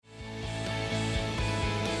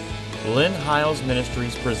Lynn Hiles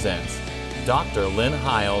Ministries presents Dr. Lynn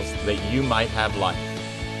Hiles, that you might have life.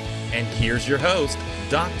 And here's your host,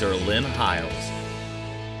 Dr. Lynn Hiles.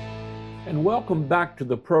 And welcome back to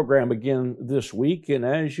the program again this week. And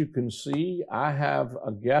as you can see, I have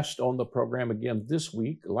a guest on the program again this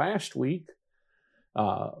week. Last week,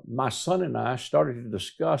 my son and I started to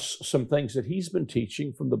discuss some things that he's been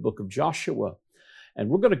teaching from the book of Joshua. And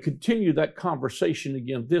we're going to continue that conversation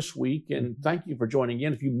again this week. And thank you for joining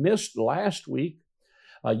in. If you missed last week,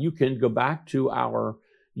 you can go back to our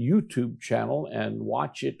YouTube channel and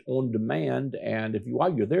watch it on demand. And while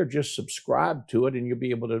you're there, just subscribe to it and you'll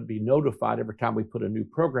be able to be notified every time we put a new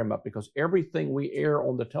program up, because everything we air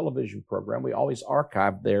on the television program, we always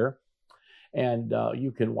archive there. And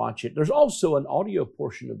you can watch it. There's also an audio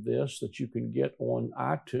portion of this that you can get on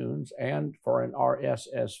iTunes and for an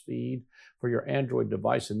RSS feed for your Android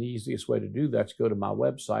device. And the easiest way to do that is go to my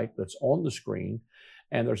website that's on the screen.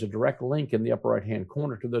 And there's a direct link in the upper right-hand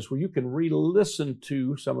corner to this where you can re-listen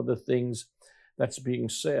to some of the things that's being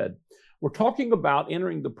said. We're talking about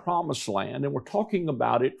entering the promised land, and we're talking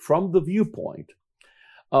about it from the viewpoint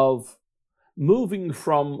of moving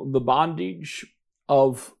from the bondage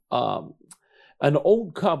of an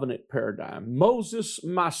old covenant paradigm. Moses,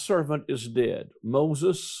 my servant, is dead.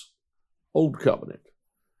 Moses, old covenant.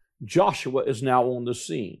 Joshua is now on the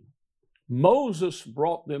scene. Moses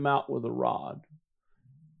brought them out with a rod.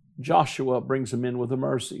 Joshua brings them in with a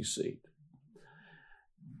mercy seat.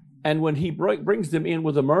 And when he brings them in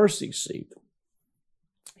with a mercy seat,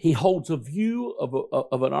 he holds a view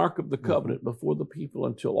of an Ark of the Covenant before the people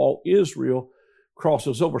until all Israel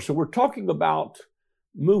crosses over. So we're talking about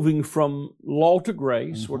moving from law to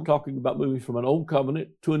grace. We're talking about moving from an old covenant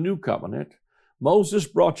to a new covenant. Moses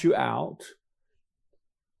brought you out.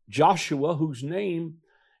 Joshua, whose name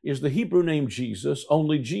is the Hebrew name Jesus,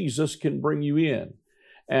 only Jesus can bring you in.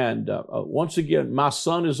 And once again, my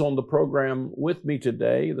son is on the program with me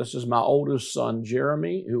today. This is my oldest son,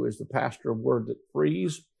 Jeremy, who is the pastor of Word That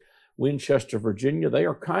Frees, Winchester, Virginia. They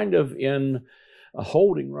are kind of in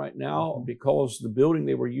holding right now because the building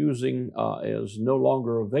they were using is no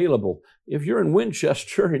longer available. If you're in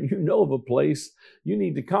Winchester and you know of a place, you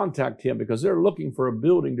need to contact him because they're looking for a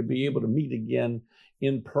building to be able to meet again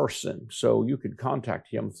in person. So you could contact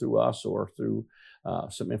him through us or through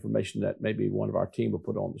some information that maybe one of our team will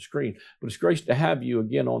put on the screen. But it's great to have you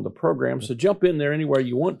again on the program. So jump in there anywhere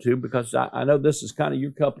you want to, because I know this is kind of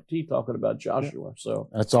your cup of tea talking about Joshua. So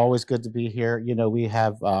it's always good to be here. You know, we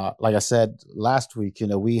have, like I said last week, you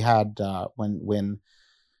know, we had when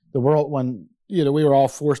we were all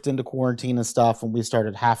forced into quarantine and stuff, and we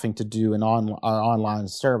started having to do our online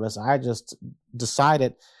service. I just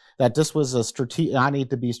decided that this was I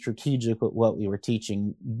need to be strategic with what we were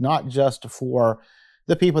teaching, not just for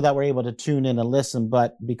the people that were able to tune in and listen,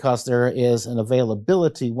 but because there is an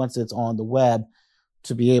availability once it's on the web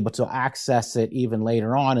to be able to access it even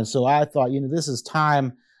later on. And so I thought, this is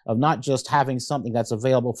time of not just having something that's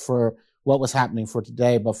available for what was happening for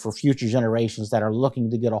today, but for future generations that are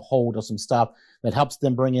looking to get a hold of some stuff that helps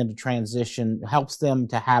them bring into transition, helps them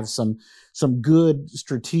to have some good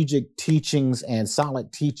strategic teachings and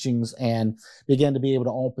solid teachings and begin to be able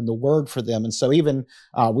to open the word for them. And so even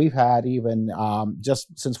we've had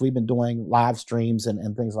just since we've been doing live streams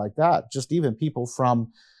and things like that, just even people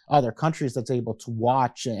from other countries that's able to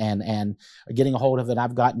watch and getting a hold of it.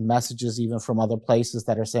 I've gotten messages even from other places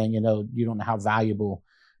that are saying, you don't know how valuable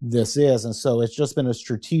this is. And so it's just been a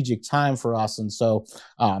strategic time for us. And so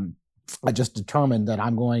I just determined that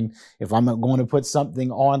if I'm going to put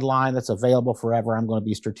something online that's available forever, I'm going to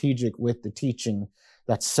be strategic with the teaching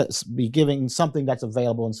be giving something that's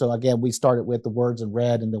available. And so again, we started with the words and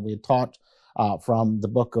read, and then we had taught from the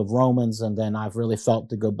book of Romans. And then I've really felt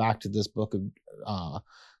to go back to this book of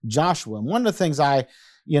Joshua. And one of the things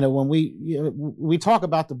when we talk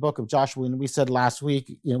about the book of Joshua, and we said last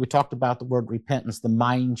week, we talked about the word repentance, the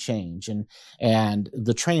mind change, and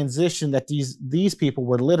the transition that these people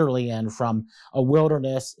were literally in from a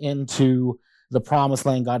wilderness into the promised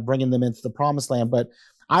land, God bringing them into the promised land. But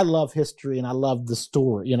I love history and I love the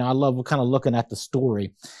story. I love kind of looking at the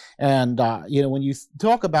story. And, when you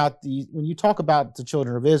talk about the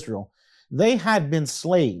children of Israel, they had been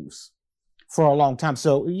slaves for a long time.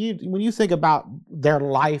 So when you think about their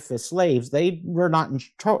life as slaves, they were not in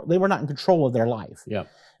control of their life. Yeah.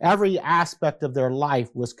 Every aspect of their life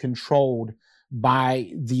was controlled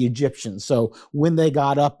by the Egyptians. So when they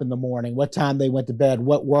got up in the morning, what time they went to bed,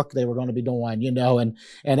 what work they were going to be doing,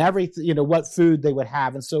 and everything, what food they would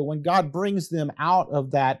have. And so when God brings them out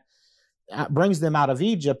of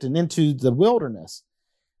Egypt and into the wilderness,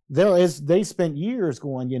 they spent years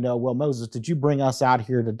going, well, Moses, did you bring us out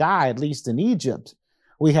here to die? At least in Egypt,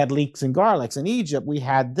 we had leeks and garlics. In Egypt, we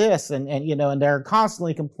had this, and they're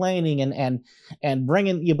constantly complaining and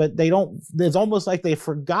bringing you, but they don't. It's almost like they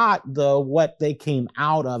forgot what they came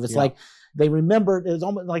out of. It's like they remembered. It's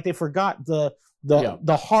almost like they forgot the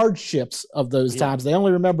hardships of those times. They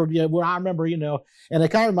only remembered, where I remember, and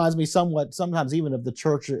it kind of reminds me sometimes even of the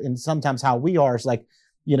church, and sometimes how we are. It's like,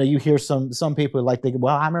 you hear some people like,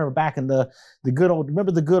 well, I remember back in the good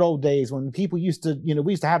old days when people used to,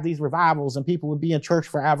 we used to have these revivals and people would be in church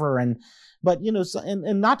forever. But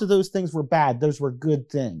not that those things were bad. Those were good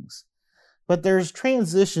things. But there's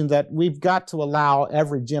transition that we've got to allow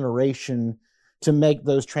every generation to make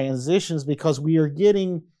those transitions, because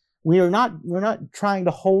we're not trying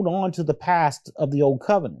to hold on to the past of the old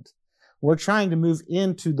covenant. We're trying to move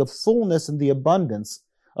into the fullness and the abundance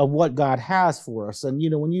of what God has for us. And,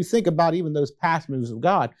 when you think about even those past moves of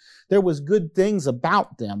God, there was good things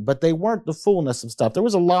about them, but they weren't the fullness of stuff. There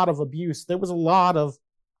was a lot of abuse. There was a lot of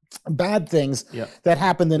bad things that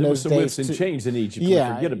happened in those days. There was some whips and chains in Egypt.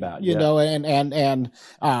 Yeah, forget about. Even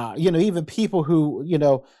people who,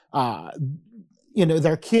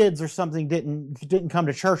 their kids or something didn't come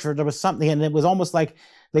to church, or there was something, and it was almost like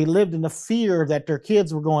they lived in the fear that their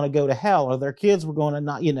kids were going to go to hell, or their kids were going to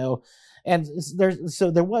not, and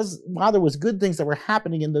while there was good things that were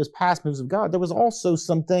happening in those past moves of God, there was also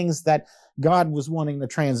some things that God was wanting to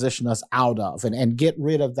transition us out of and get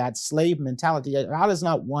rid of that slave mentality. God is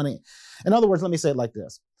not wanting, in other words, let me say it like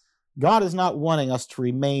this. God is not wanting us to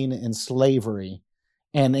remain in slavery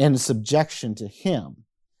and in subjection to him.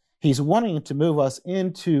 He's wanting to move us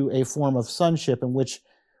into a form of sonship in which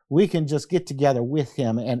we can just get together with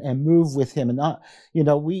him and move with him. And not,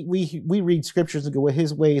 we read scriptures and go, well,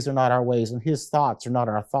 his ways are not our ways and his thoughts are not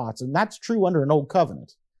our thoughts. And that's true under an old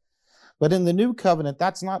covenant. But in the new covenant,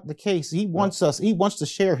 that's not the case. He wants to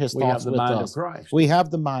share his thoughts with us. We have the mind of Christ. We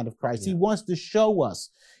have the mind of Christ. Yeah. He wants to show us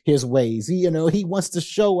his ways. He wants to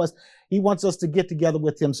show us. He wants us to get together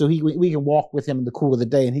with him so we can walk with him in the cool of the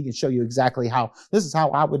day, and he can show you exactly how, this is how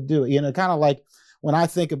I would do it. Kind of like when I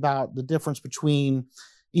think about the difference between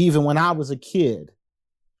even when I was a kid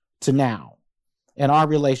to now and our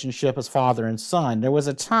relationship as father and son. There was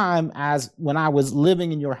a time when I was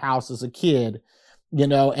living in your house as a kid,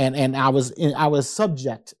 and I was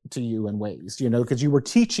subject to you in ways, because you were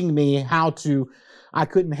teaching me how to,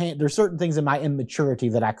 there's certain things in my immaturity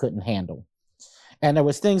that I couldn't handle. And there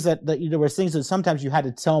was things that sometimes you had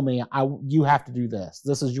to tell me, you have to do this.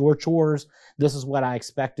 This is your chores. This is what I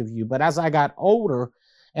expect of you. But as I got older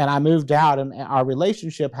and I moved out, and our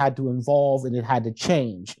relationship had to evolve and it had to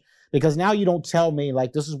change, because now you don't tell me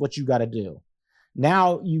like, this is what you got to do.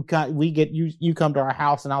 Now you come to our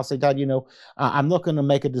house and I'll say, Dad, I'm looking to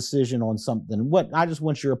make a decision on something. I just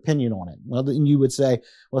want your opinion on it. Well, then you would say,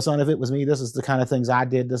 well, son, if it was me, this is the kind of things I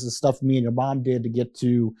did. This is stuff me and your mom did to get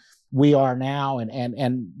to we are now.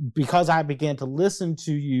 And because I began to listen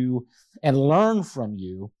to you and learn from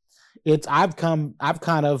you, I've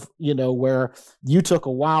kind of, where you took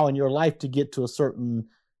a while in your life to get to a certain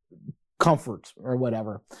comfort or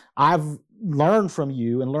whatever. I've learned from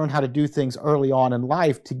you and learned how to do things early on in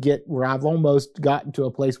life to get where I've almost gotten to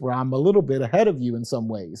a place where I'm a little bit ahead of you in some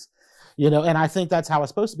ways, and I think that's how it's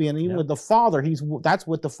supposed to be. And even with the Father, that's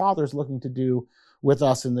what the Father is looking to do with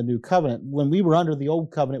us in the new covenant. When we were under the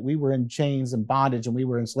old covenant, we were in chains and bondage and we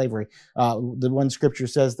were in slavery. The one scripture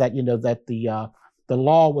says that, that the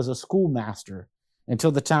law was a schoolmaster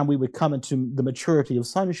until the time we would come into the maturity of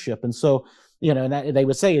sonship. And so, and they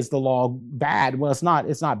would say, is the law bad? Well, it's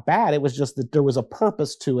not bad. It was just that there was a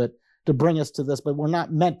purpose to it to bring us to this, but we're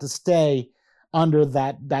not meant to stay under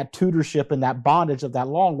that tutorship and that bondage of that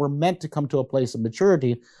law. We're meant to come to a place of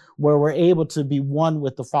maturity where we're able to be one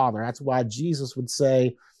with the Father. That's why Jesus would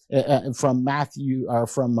say from Matthew, or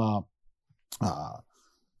from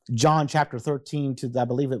John chapter 13 to, I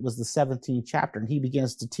believe it was the 17th chapter, and he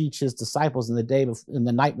begins to teach his disciples in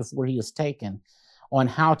the night before he is taken on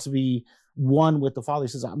how to be one with the Father. He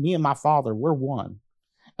says, me and my Father, we're one.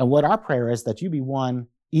 And what our prayer is that you be one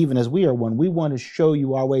even as we are one. We want to show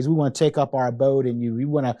you our ways. We want to take up our abode in you. We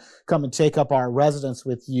want to come and take up our residence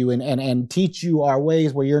with you and teach you our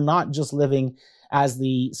ways where you're not just living as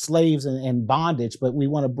the slaves and bondage, but we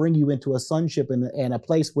want to bring you into a sonship and a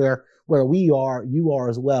place where we are, you are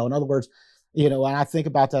as well. In other words, when I think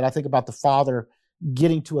about that, I think about the Father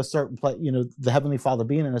getting to a certain place, the Heavenly Father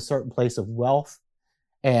being in a certain place of wealth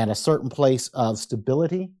and a certain place of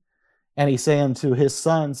stability. And he's saying to his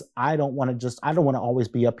sons, I don't want to always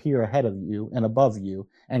be up here ahead of you and above you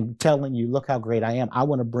and telling you, look how great I am. I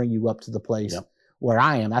want to bring you up to the place where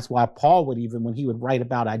I am. That's why Paul would even, when he would write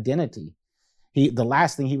about identity, the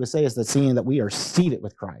last thing he would say is that seeing that we are seated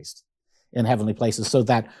with Christ in heavenly places, so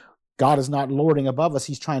that God is not lording above us.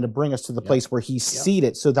 He's trying to bring us to the place where he's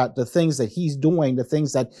seated, so that the things that he's doing, the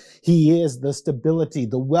things that he is, the stability,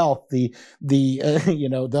 the wealth, the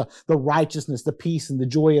righteousness, the peace, and the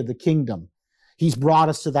joy of the kingdom, he's brought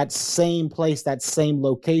us to that same place, that same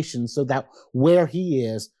location, so that where he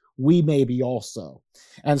is, we may be also.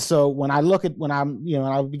 And so when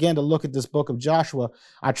I began to look at this book of Joshua,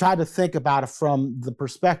 I tried to think about it from the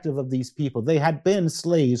perspective of these people. They had been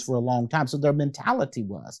slaves for a long time, so their mentality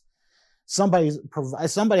was, somebody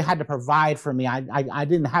had to provide for me. I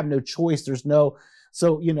didn't have no choice. There's no,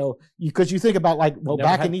 so, because you think about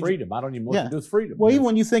back in Egypt, freedom. I don't even know what to do with freedom. Well, even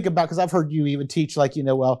when you think about, because I've heard you even teach, they're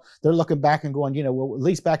looking back and going, at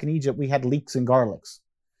least back in Egypt, we had leeks and garlics.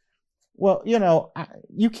 Well,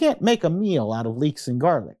 you can't make a meal out of leeks and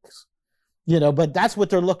garlics, but that's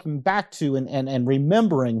what they're looking back to and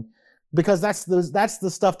remembering, because that's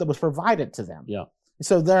the stuff that was provided to them. Yeah.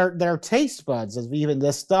 So their taste buds of even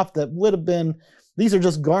this stuff that would have been, these are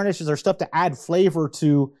just garnishes or stuff to add flavor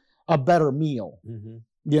to a better meal. Mm-hmm.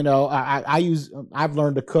 I've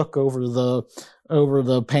learned to cook over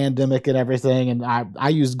the pandemic and everything, and I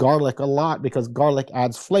use garlic a lot because garlic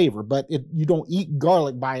adds flavor. But you don't eat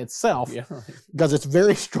garlic by itself because it's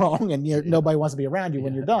very strong, and nobody wants to be around you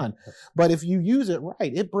when you're done. But if you use it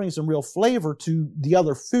right, it brings some real flavor to the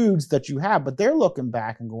other foods that you have. But they're looking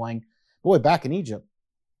back and going, boy, back in Egypt,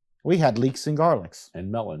 we had leeks and garlics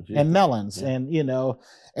and melons, and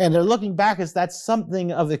and they're looking back as that's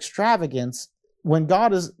something of extravagance, when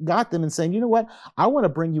God has got them and saying, you know what, I want to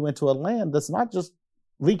bring you into a land that's not just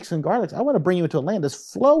leeks and garlics. I want to bring you into a land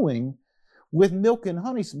that's flowing with milk and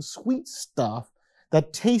honey, some sweet stuff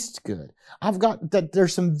that tastes good.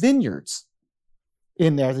 There's some vineyards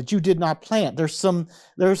in there that you did not plant. There's some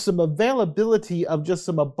availability of just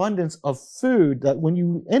some abundance of food that when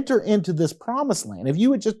you enter into this promised land, if you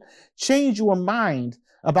would just change your mind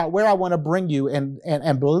about where I want to bring you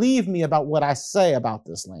and believe me about what I say about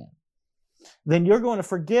this land, then you're going to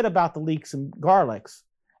forget about the leeks and garlics,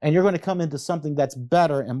 and you're going to come into something that's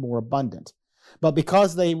better and more abundant. But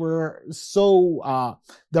because they were so,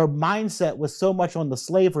 their mindset was so much on the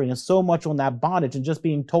slavery and so much on that bondage and just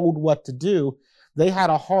being told what to do, they had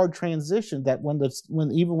a hard transition that when they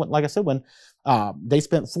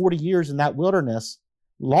spent 40 years in that wilderness,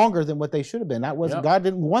 longer than what they should have been. That was, God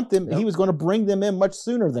didn't want them. He was going to bring them in much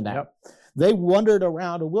sooner than that. They wandered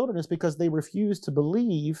around a wilderness because they refused to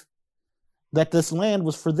believe that this land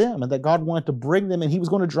was for them and that God wanted to bring them, and he was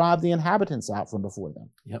going to drive the inhabitants out from before them.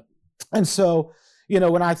 And so,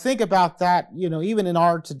 when I think about that, even in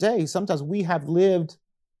our today, sometimes we have lived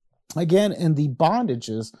again in the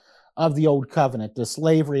bondages of the old covenant, the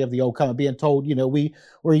slavery of the old covenant, being told,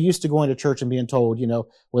 we're used to going to church and being told,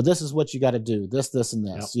 well, this is what you got to do, this, and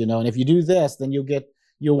this, and if you do this, then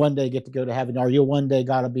you'll one day get to go to heaven, or you'll one day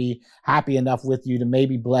got to be happy enough with you to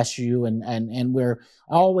maybe bless you. And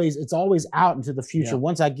it's always out into the future.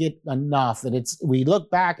 Once I get enough that we look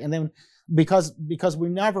back, and then because we're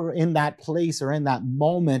never in that place or in that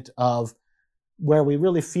moment of where we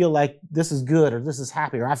really feel like this is good or this is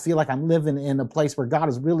happy, or I feel like I'm living in a place where God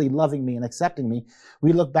is really loving me and accepting me.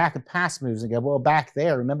 We look back at past moves and go, well, back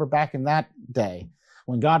there, remember back in that day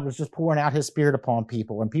when God was just pouring out his Spirit upon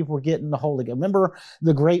people and people were getting the Holy Ghost. Remember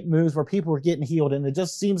the great moves where people were getting healed, and it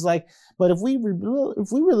just seems like, but if we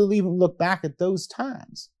really even look back at those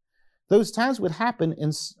times would happen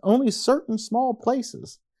in only certain small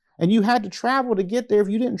places. And you had to travel to get there. If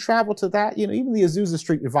you didn't travel to that, even the Azusa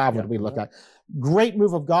Street revival that we looked at, great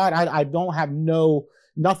move of God. I don't have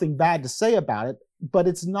nothing bad to say about it, but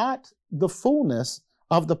it's not the fullness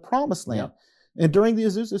of the promised land. And during the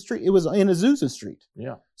Azusa Street, it was in Azusa Street.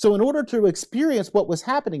 So in order to experience what was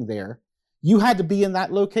happening there, you had to be in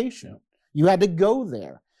that location. You had to go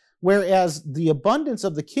there. Whereas the abundance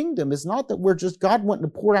of the kingdom is not that we're just God wanting to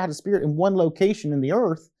pour out his Spirit in one location in the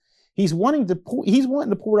earth. He's wanting to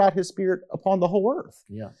pour out his Spirit upon the whole earth.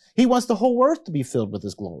 He wants the whole earth to be filled with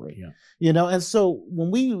his glory. And so when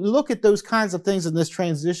we look at those kinds of things in this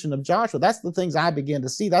transition of Joshua, that's the things I begin to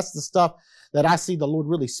see. That's the stuff that I see the Lord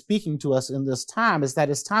really speaking to us in this time, is that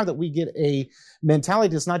it's time that we get a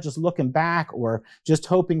mentality that's not just looking back or just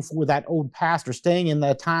hoping for that old past or staying in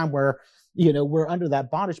that time where, we're under that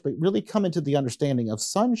bondage, but really come into the understanding of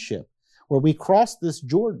sonship, where we cross this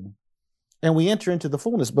Jordan and we enter into the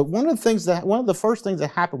fullness. But one of the first things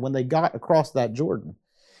that happened when they got across that Jordan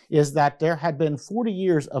is that there had been 40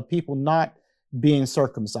 years of people not being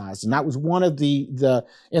circumcised. And that was one of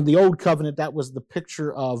in the old covenant, that was the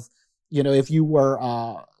picture of, if you were,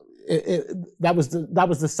 that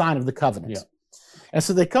was the sign of the covenant. Yeah. And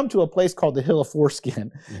so they come to a place called the Hill of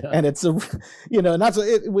Foreskin, and it's and that's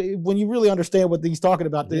when you really understand what he's talking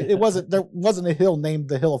about. There wasn't a hill named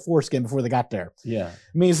the Hill of Foreskin before they got there. Yeah,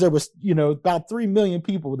 it means there was about 3 million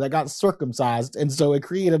people that got circumcised, and so it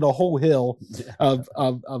created a whole hill of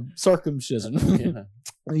circumcision.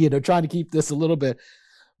 Trying to keep this a little bit.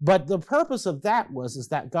 But the purpose of that is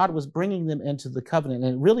that God was bringing them into the covenant,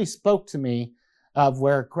 and it really spoke to me of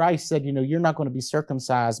where Christ said, you're not going to be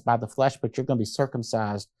circumcised by the flesh, but you're going to be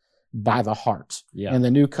circumcised by the heart. Yeah. In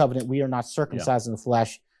the new covenant, we are not circumcised in the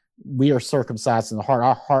flesh. We are circumcised in the heart.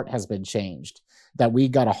 Our heart has been changed, that we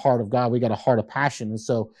got a heart of God. We got a heart of passion. And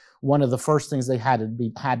so one of the first things they had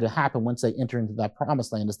to happen once they enter into that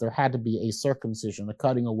promised land is there had to be a circumcision, a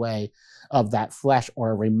cutting away of that flesh,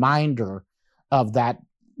 or a reminder of that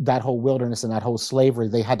whole wilderness and that whole slavery.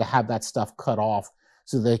 They had to have that stuff cut off,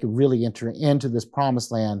 so they could really enter into this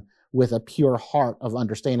promised land with a pure heart of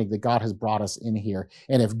understanding that God has brought us in here.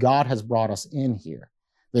 And if God has brought us in here,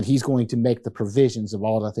 then he's going to make the provisions of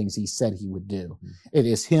all the things he said he would do. Mm-hmm. It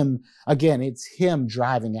is him, again, it's him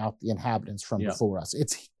driving out the inhabitants from before us.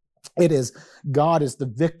 It is God is the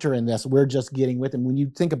victor in this. We're just getting with him. When you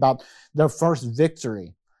think about the first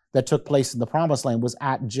victory that took place in the promised land was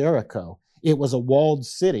at Jericho. It was a walled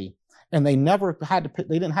city. And they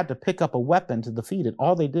didn't have to pick up a weapon to defeat it.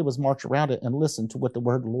 All they did was march around it and listen to what the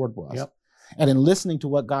word of the Lord was. Yep. And in listening to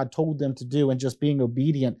what God told them to do and just being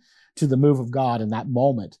obedient to the move of God in that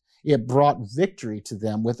moment, it brought victory to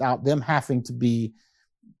them without them having to be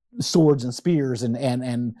swords and spears.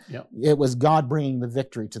 And it was God bringing the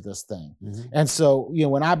victory to this thing. Mm-hmm. And so,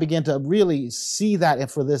 when I began to really see that,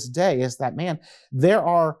 and for this day, is that, man, there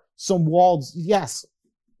are some walls, yes,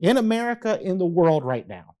 in America, in the world right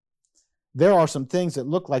now. There are some things that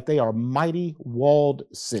look like they are mighty walled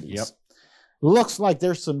cities. Yep. Looks like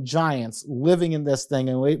there's some giants living in this thing.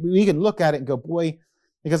 And we can look at it and go, boy,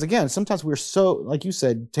 because again, sometimes we're so, like you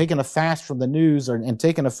said, taking a fast from the news and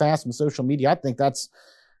taking a fast from social media. I think that's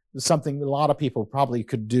something a lot of people probably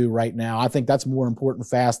could do right now. I think that's more important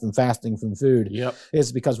fast than fasting from food. Yep.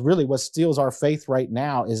 Is because really what steals our faith right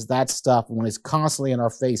now is that stuff when it's constantly in our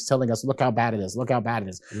face telling us, look how bad it is. Look how bad it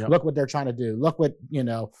is. Yep. Look what they're trying to do. Look what,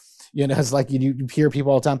 it's like you hear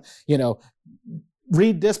people all the time,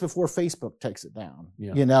 read this before Facebook takes it down,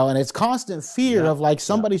 and it's constant fear of like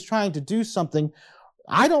somebody's trying to do something.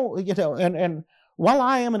 I don't, and while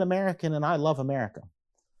I am an American and I love America,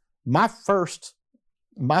 my first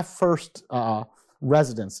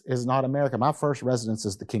residence is not America. My first residence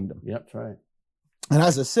is the kingdom. Yep, that's right. And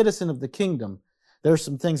as a citizen of the kingdom, there's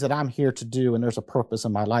some things that I'm here to do, and there's a purpose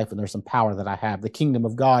in my life, and there's some power that I have. The kingdom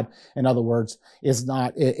of God, in other words, he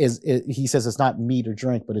says it's not meat or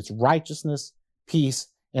drink, but it's righteousness, peace,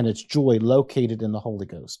 and it's joy located in the Holy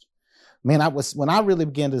Ghost. Man, when I really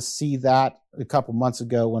began to see that a couple months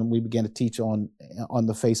ago when we began to teach on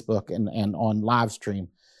the Facebook and on live stream,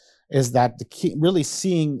 is that really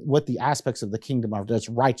seeing what the aspects of the kingdom are. There's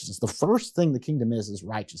righteousness. The first thing the kingdom is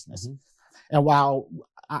righteousness. Mm-hmm. And while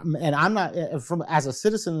I'm not, as a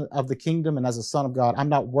citizen of the kingdom and as a son of God, I'm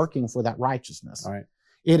not working for that righteousness. All right.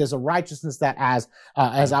 It is a righteousness that as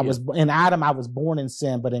I was in Adam, I was born in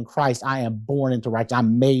sin, but in Christ, I am born into righteousness.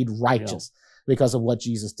 I'm made righteous because of what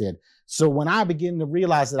Jesus did. So when I begin to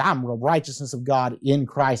realize that I'm the righteousness of God in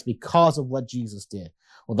Christ because of what Jesus did,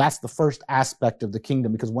 well, that's the first aspect of the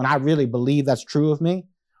kingdom, because when I really believe that's true of me,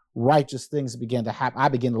 righteous things begin to happen. I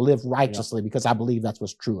begin to live righteously because I believe that's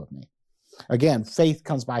what's true of me. Again, faith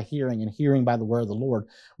comes by hearing, and hearing by the word of the Lord.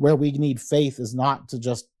 Where we need faith is not to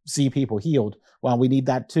just see people healed. Well, we need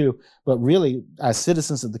that too. But really, as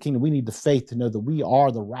citizens of the kingdom, we need the faith to know that we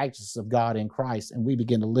are the righteousness of God in Christ, and we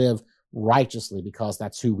begin to live righteously because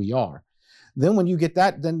that's who we are. Then when you get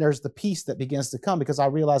that, then there's the peace that begins to come, because I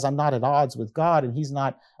realize I'm not at odds with God, and he's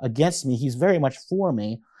not against me. He's very much for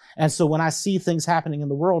me. And so when I see things happening in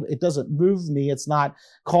the world, it doesn't move me. It's not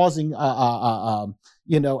causing, an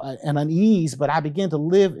unease, but I begin to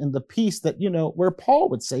live in the peace that, where Paul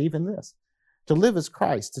would say even this, to live as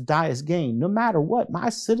Christ, to die as gain. No matter what, my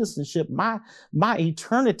citizenship, my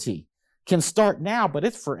eternity can start now, but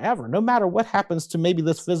it's forever. No matter what happens to maybe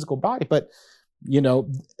this physical body, but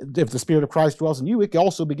if the Spirit of Christ dwells in you, it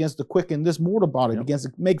also begins to quicken this mortal body, begins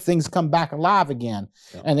to make things come back alive again.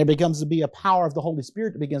 And there becomes to be a power of the Holy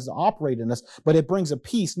Spirit that begins to operate in us, but it brings a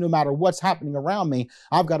peace no matter what's happening around me.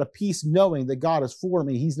 I've got a peace knowing that God is for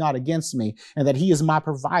me. He's not against me, and that he is my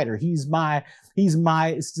provider. He's my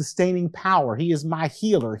sustaining power. He is my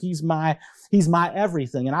healer. He's my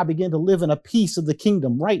everything. And I begin to live in a peace of the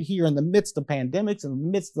kingdom right here in the midst of pandemics, in the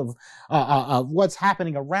midst of what's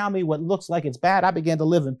happening around me, what looks like it's bad. Dad, I began to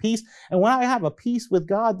live in peace. And when I have a peace with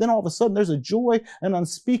God, then all of a sudden there's a joy, an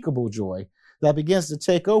unspeakable joy that begins to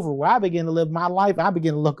take over, where I begin to live my life. I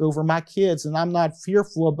begin to look over my kids, and I'm not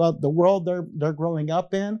fearful about the world they're growing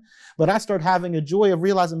up in, but I start having a joy of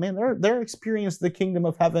realizing, man, they're experiencing the kingdom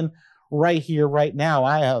of heaven right here, right now.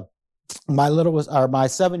 I have my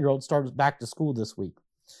 7-year-old started back to school this week.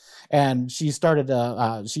 And she started,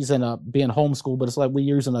 she's being homeschooled, but it's like we're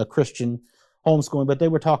using a Christian homeschooling. But they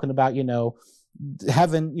were talking about,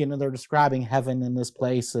 heaven, they're describing heaven in this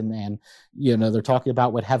place. And they're talking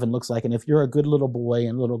about what heaven looks like. And if you're a good little boy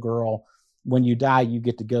and little girl, when you die, you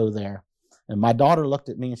get to go there. And my daughter looked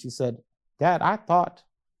at me and she said, Dad, I thought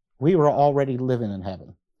we were already living in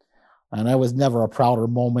heaven. And there was never a prouder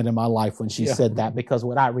moment in my life when she said that, because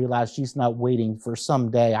what I realized, she's not waiting for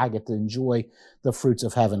someday I get to enjoy the fruits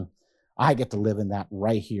of heaven. I get to live in that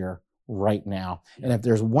right here, right now. And if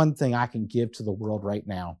there's one thing I can give to the world right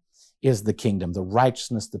now, is the kingdom, the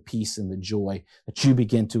righteousness, the peace, and the joy, that you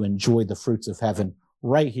begin to enjoy the fruits of heaven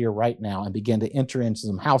right here, right now, and begin to enter into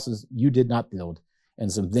some houses you did not build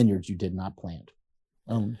and some vineyards you did not plant.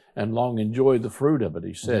 And long enjoy the fruit of it,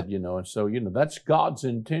 he said, and so, that's God's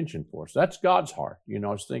intention for us. That's God's heart. I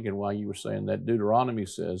was thinking while you were saying that, Deuteronomy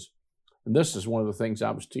says, and this is one of the things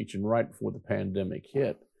I was teaching right before the pandemic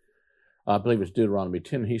hit. I believe it's Deuteronomy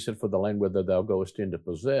 10. He said, for the land whither thou goest in to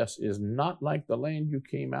possess is not like the land you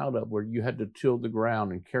came out of, where you had to till the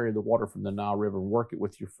ground and carry the water from the Nile River and work it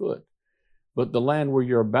with your foot. But the land where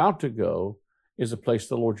you're about to go is a place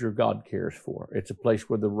the Lord your God cares for. It's a place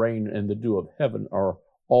where the rain and the dew of heaven are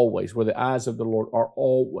always, where the eyes of the Lord are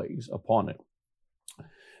always upon it.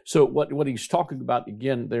 So what he's talking about,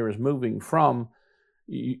 again, there is moving from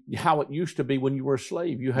how it used to be when you were a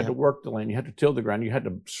slave. You had to work the land, you had to till the ground, you had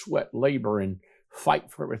to sweat, labor, and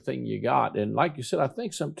fight for everything you got. And like you said, I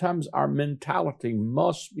think sometimes our mentality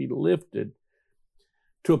must be lifted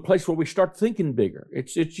to a place where we start thinking bigger.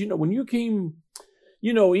 It's when you came,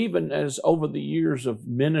 even as over the years of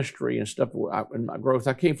ministry and stuff, in my growth,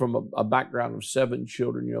 I came from a background of 7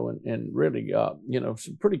 children, and really,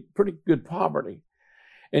 some pretty good poverty.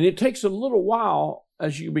 And it takes a little while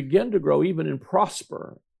as you begin to grow, even and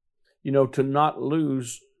prosper, to not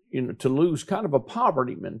lose, to lose kind of a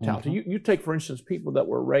poverty mentality. Mm-hmm. You take, for instance, people that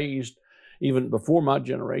were raised even before my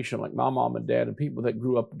generation, like my mom and dad, and people that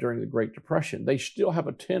grew up during the Great Depression, they still have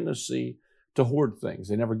a tendency to hoard things.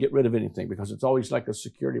 They never get rid of anything because it's always like a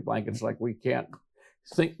security blanket. It's like we can't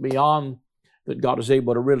think beyond that God is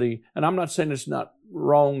able to really, and I'm not saying it's not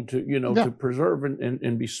wrong to, to preserve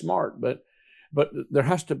and be smart, but there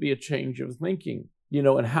has to be a change of thinking,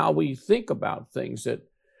 and how we think about things. That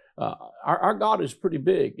our God is pretty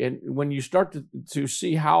big. And when you start to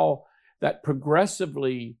see how that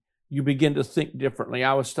progressively you begin to think differently.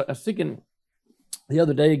 I was thinking the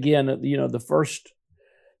other day again, the first,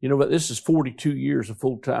 but this is 42 years of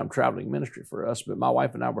full-time traveling ministry for us. But my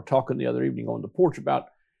wife and I were talking the other evening on the porch about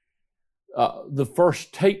the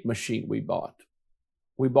first tape machine we bought.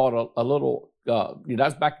 We bought a little,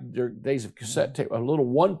 that's back in the days of cassette tape, a little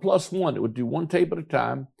 1+1. It would do one tape at a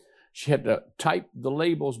time. She had to type the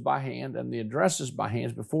labels by hand and the addresses by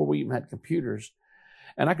hand before we even had computers.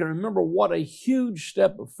 And I can remember what a huge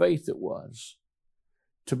step of faith it was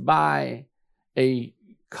to buy a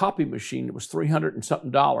copy machine that was $300 and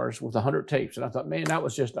something with 100 tapes. And I thought, man, that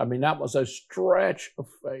was a stretch of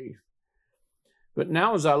faith. But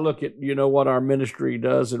now as I look at, what our ministry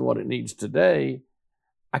does and what it needs today,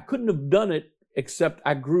 I couldn't have done it except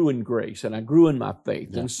I grew in grace and I grew in my faith.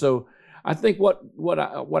 Yeah. And so I think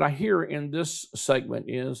what I hear in this segment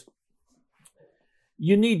is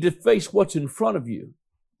you need to face what's in front of you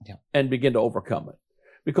and begin to overcome it.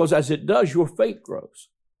 Because as it does, your faith grows.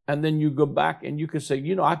 And then you go back and you can say,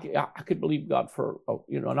 I could believe God for,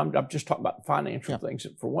 and I'm just talking about financial things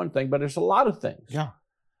for one thing, but there's a lot of things. Yeah.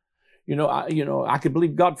 I could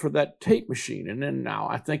believe God for that tape machine. And then now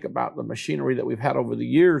I think about the machinery that we've had over the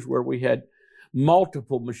years where we had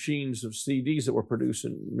multiple machines of CDs that were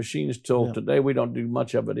producing machines till today. We don't do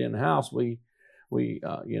much of it in-house. We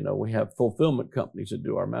have fulfillment companies that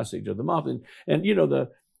do our message of the month. And the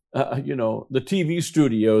TV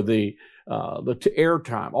studio, the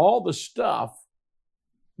airtime, all the stuff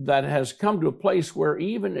that has come to a place where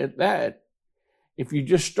even at that, if you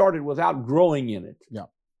just started without growing in it,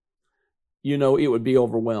 it would be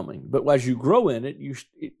overwhelming. But as you grow in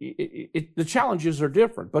it, the challenges are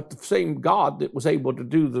different. But the same God that was able to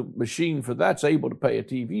do the machine for that's able to pay a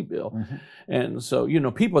TV bill. Mm-hmm. And so,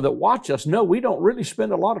 people that watch us know we don't really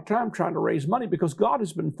spend a lot of time trying to raise money because God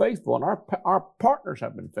has been faithful and our partners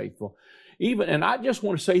have been faithful. And I just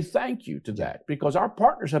want to say thank you to that because our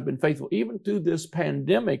partners have been faithful even through this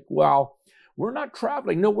pandemic while We're not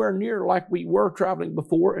traveling nowhere near like we were traveling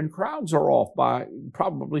before, and crowds are off by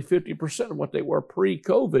probably 50% of what they were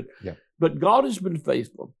pre-COVID. Yeah. But God has been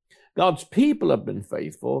faithful. God's people have been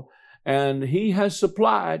faithful, and He has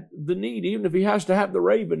supplied the need. Even if He has to have the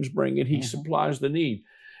ravens bring it, He supplies the need.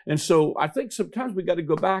 And so I think sometimes we got to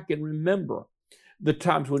go back and remember the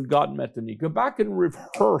times when God met the need. Go back and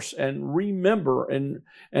rehearse and remember and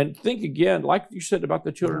think again, like you said about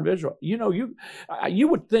the children of Israel. You know, you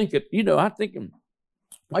would think it, you know, I'm thinking,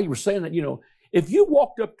 while you were saying that, you know, if you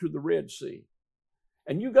walked up to the Red Sea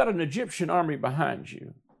and you got an Egyptian army behind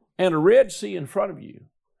you and a Red Sea in front of you,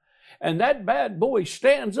 and that bad boy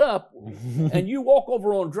stands up and you walk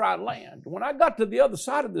over on dry land. When I got to the other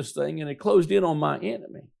side of this thing and it closed in on my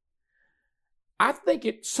enemy, I think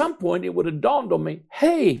at some point it would have dawned on me,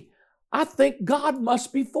 hey, I think God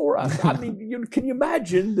must be for us. I mean, can you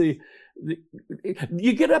imagine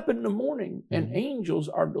you get up in the morning and angels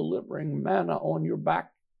are delivering manna on your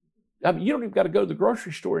back. I mean, you don't even got to go to the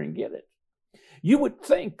grocery store and get it. You would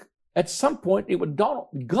think at some point it would dawn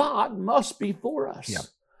on, God must be for us. Yeah.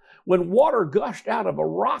 When water gushed out of a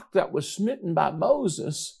rock that was smitten by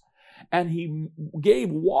Moses, and he gave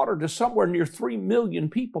water to somewhere near 3 million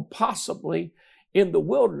people, possibly in the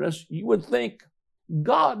wilderness, you would think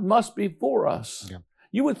God must be for us. Yeah.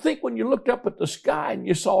 You would think when you looked up at the sky and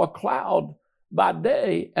you saw a cloud by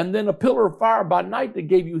day and then a pillar of fire by night that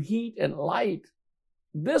gave you heat and light,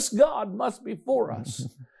 this God must be for us.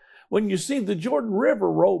 When you see the Jordan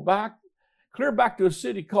River roll back, clear back to a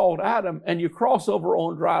city called Adam, and you cross over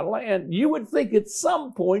on dry land, you would think at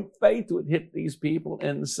some point faith would hit these people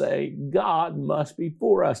and say, God must be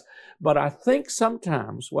for us. But I think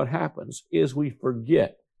sometimes what happens is we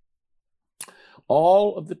forget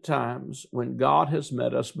all of the times when God has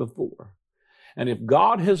met us before. And if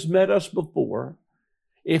God has met us before,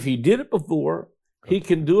 if He did it before, He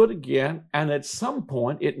can do it again. And at some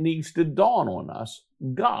point it needs to dawn on us,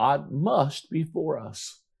 God must be for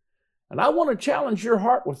us. And I want to challenge your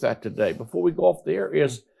heart with that today before we go off the air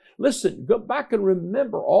is, listen, go back and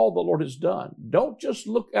remember all the Lord has done. Don't just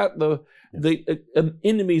look at the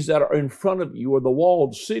enemies that are in front of you or the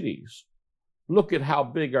walled cities. Look at how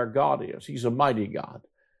big our God is. He's a mighty God.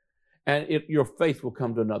 And your faith will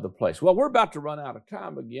come to another place. Well, we're about to run out of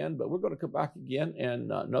time again, but we're going to come back again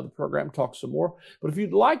and another program, talk some more. But if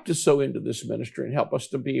you'd like to sow into this ministry and help us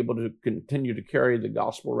to be able to continue to carry the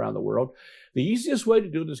gospel around the world, the easiest way to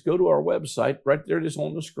do it is go to our website. Right there it is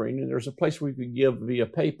on the screen, and there's a place where you can give via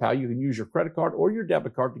PayPal. You can use your credit card or your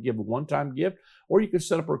debit card to give a one-time gift, or you can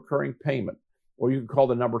set up a recurring payment, or you can call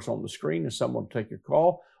the numbers on the screen and someone will take your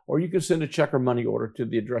call, or you can send a check or money order to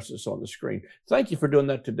the address that's on the screen. Thank you for doing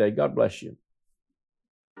that today. God bless you.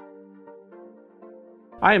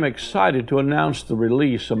 I am excited to announce the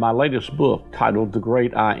release of my latest book titled The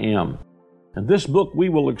Great I Am. In this book, we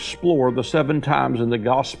will explore the 7 times in the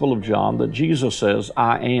Gospel of John that Jesus says,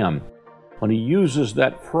 I am. When He uses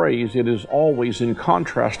that phrase, it is always in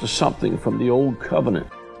contrast to something from the Old Covenant.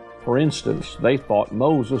 For instance, they thought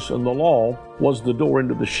Moses and the law was the door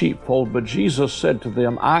into the sheepfold, but Jesus said to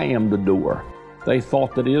them, I am the door. They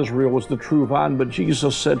thought that Israel was the true vine, but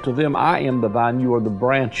Jesus said to them, I am the vine, you are the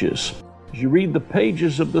branches. As you read the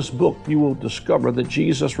pages of this book, you will discover that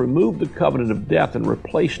Jesus removed the covenant of death and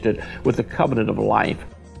replaced it with the covenant of life.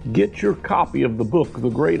 Get your copy of the book, The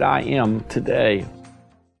Great I Am, today.